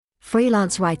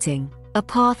Freelance writing, a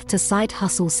path to side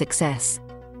hustle success.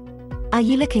 Are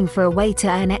you looking for a way to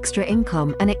earn extra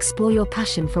income and explore your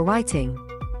passion for writing?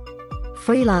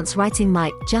 Freelance writing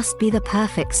might just be the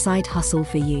perfect side hustle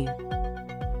for you.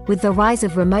 With the rise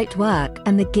of remote work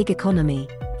and the gig economy,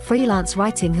 freelance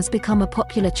writing has become a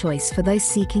popular choice for those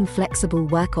seeking flexible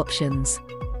work options.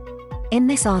 In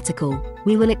this article,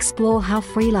 we will explore how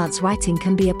freelance writing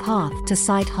can be a path to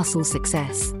side hustle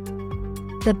success.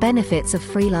 The benefits of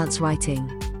freelance writing.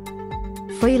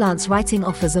 Freelance writing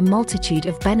offers a multitude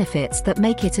of benefits that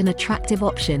make it an attractive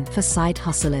option for side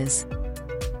hustlers.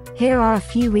 Here are a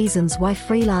few reasons why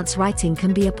freelance writing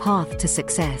can be a path to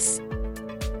success.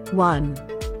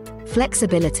 1.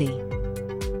 Flexibility.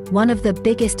 One of the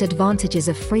biggest advantages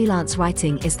of freelance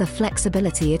writing is the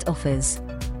flexibility it offers.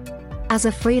 As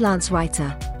a freelance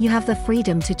writer, you have the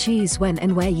freedom to choose when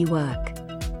and where you work.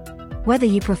 Whether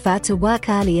you prefer to work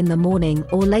early in the morning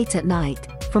or late at night,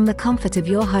 from the comfort of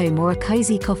your home or a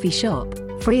cozy coffee shop,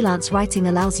 freelance writing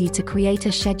allows you to create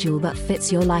a schedule that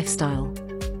fits your lifestyle.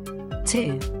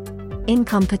 2.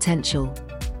 Income potential.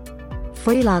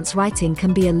 Freelance writing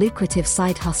can be a lucrative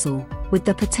side hustle, with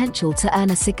the potential to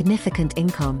earn a significant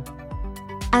income.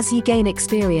 As you gain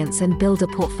experience and build a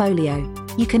portfolio,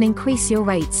 you can increase your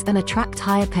rates and attract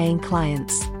higher-paying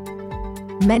clients.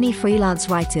 Many freelance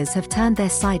writers have turned their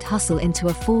side hustle into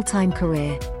a full-time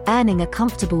career, earning a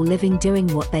comfortable living doing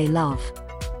what they love.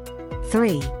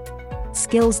 3.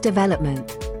 Skills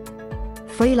development.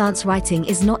 Freelance writing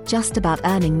is not just about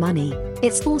earning money,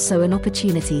 it's also an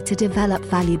opportunity to develop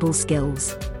valuable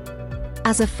skills.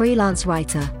 As a freelance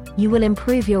writer, you will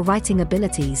improve your writing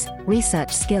abilities,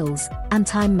 research skills, and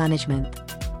time management.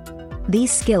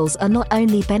 These skills are not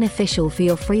only beneficial for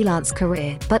your freelance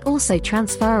career but also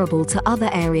transferable to other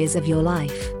areas of your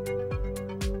life.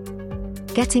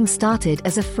 Getting started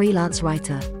as a freelance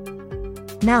writer.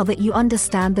 Now that you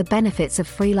understand the benefits of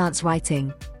freelance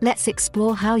writing, let's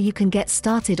explore how you can get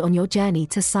started on your journey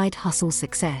to side hustle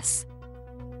success.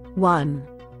 1.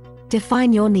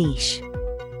 Define your niche.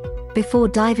 Before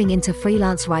diving into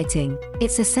freelance writing,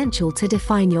 it's essential to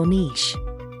define your niche.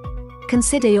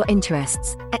 Consider your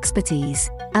interests, expertise,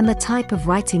 and the type of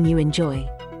writing you enjoy.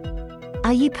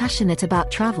 Are you passionate about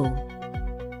travel?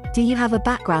 Do you have a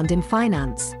background in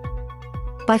finance?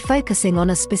 By focusing on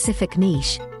a specific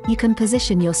niche, you can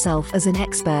position yourself as an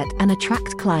expert and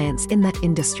attract clients in that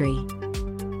industry.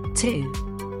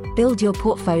 2. Build your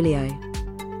portfolio.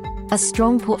 A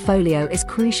strong portfolio is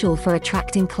crucial for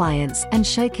attracting clients and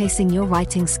showcasing your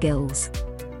writing skills.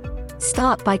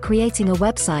 Start by creating a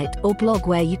website or blog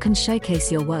where you can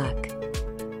showcase your work.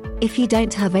 If you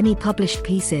don't have any published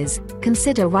pieces,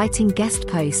 consider writing guest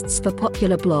posts for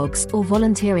popular blogs or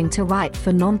volunteering to write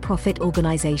for non-profit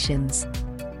organizations.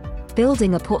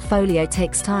 Building a portfolio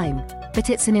takes time,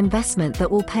 but it's an investment that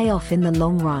will pay off in the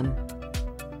long run.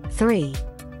 3.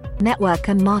 Network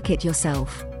and market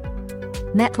yourself.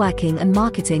 Networking and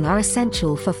marketing are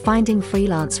essential for finding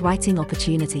freelance writing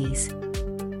opportunities.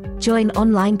 Join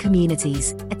online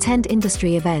communities, attend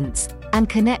industry events, and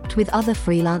connect with other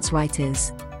freelance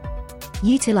writers.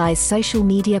 Utilize social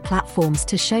media platforms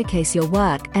to showcase your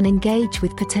work and engage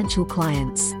with potential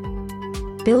clients.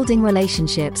 Building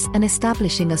relationships and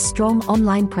establishing a strong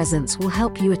online presence will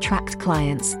help you attract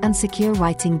clients and secure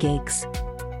writing gigs.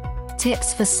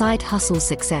 Tips for side hustle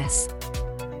success.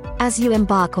 As you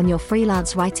embark on your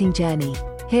freelance writing journey,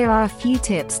 here are a few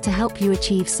tips to help you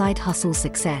achieve side hustle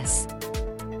success.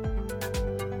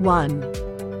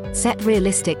 1. Set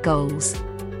realistic goals.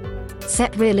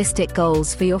 Set realistic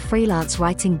goals for your freelance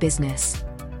writing business.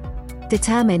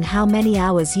 Determine how many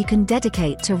hours you can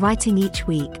dedicate to writing each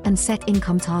week and set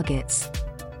income targets.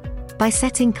 By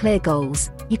setting clear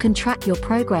goals, you can track your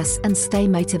progress and stay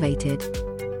motivated.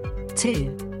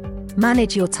 2.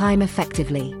 Manage your time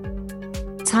effectively.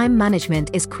 Time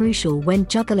management is crucial when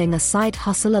juggling a side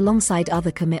hustle alongside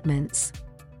other commitments.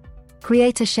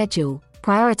 Create a schedule,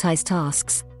 prioritize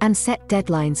tasks, and set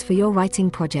deadlines for your writing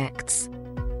projects.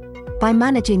 By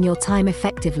managing your time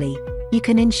effectively, you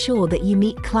can ensure that you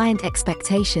meet client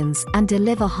expectations and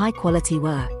deliver high-quality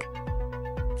work.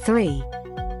 3.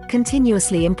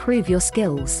 Continuously improve your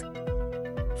skills.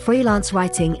 Freelance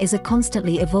writing is a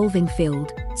constantly evolving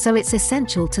field, so it's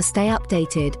essential to stay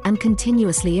updated and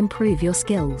continuously improve your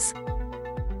skills.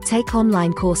 Take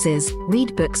online courses,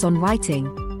 read books on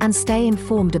writing, and stay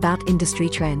informed about industry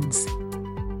trends.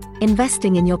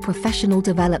 Investing in your professional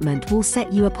development will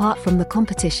set you apart from the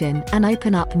competition and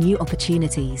open up new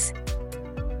opportunities.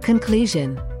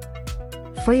 Conclusion.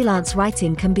 Freelance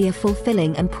writing can be a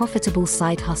fulfilling and profitable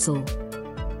side hustle.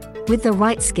 With the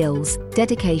right skills,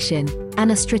 dedication,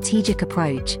 and a strategic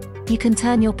approach, you can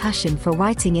turn your passion for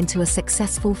writing into a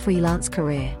successful freelance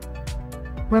career.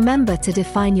 Remember to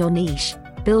define your niche,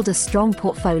 build a strong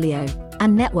portfolio,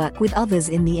 and network with others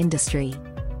in the industry.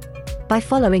 By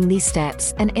following these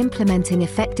steps and implementing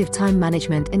effective time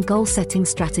management and goal-setting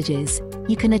strategies,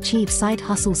 you can achieve side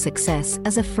hustle success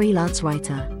as a freelance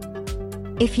writer.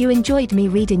 If you enjoyed me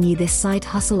reading you this side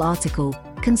hustle article,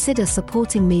 consider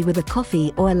supporting me with a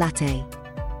coffee or a latte.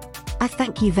 I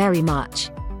thank you very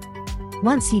much.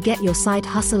 Once you get your side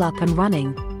hustle up and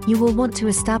running, you will want to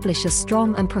establish a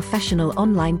strong and professional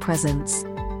online presence.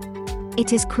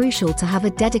 It is crucial to have a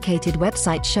dedicated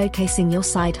website showcasing your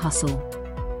side hustle.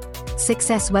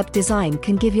 Success Web Design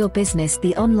can give your business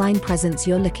the online presence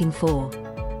you're looking for.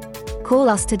 Call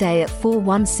us today at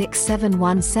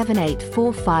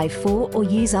 416-717-8454 or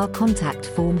use our contact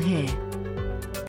form here.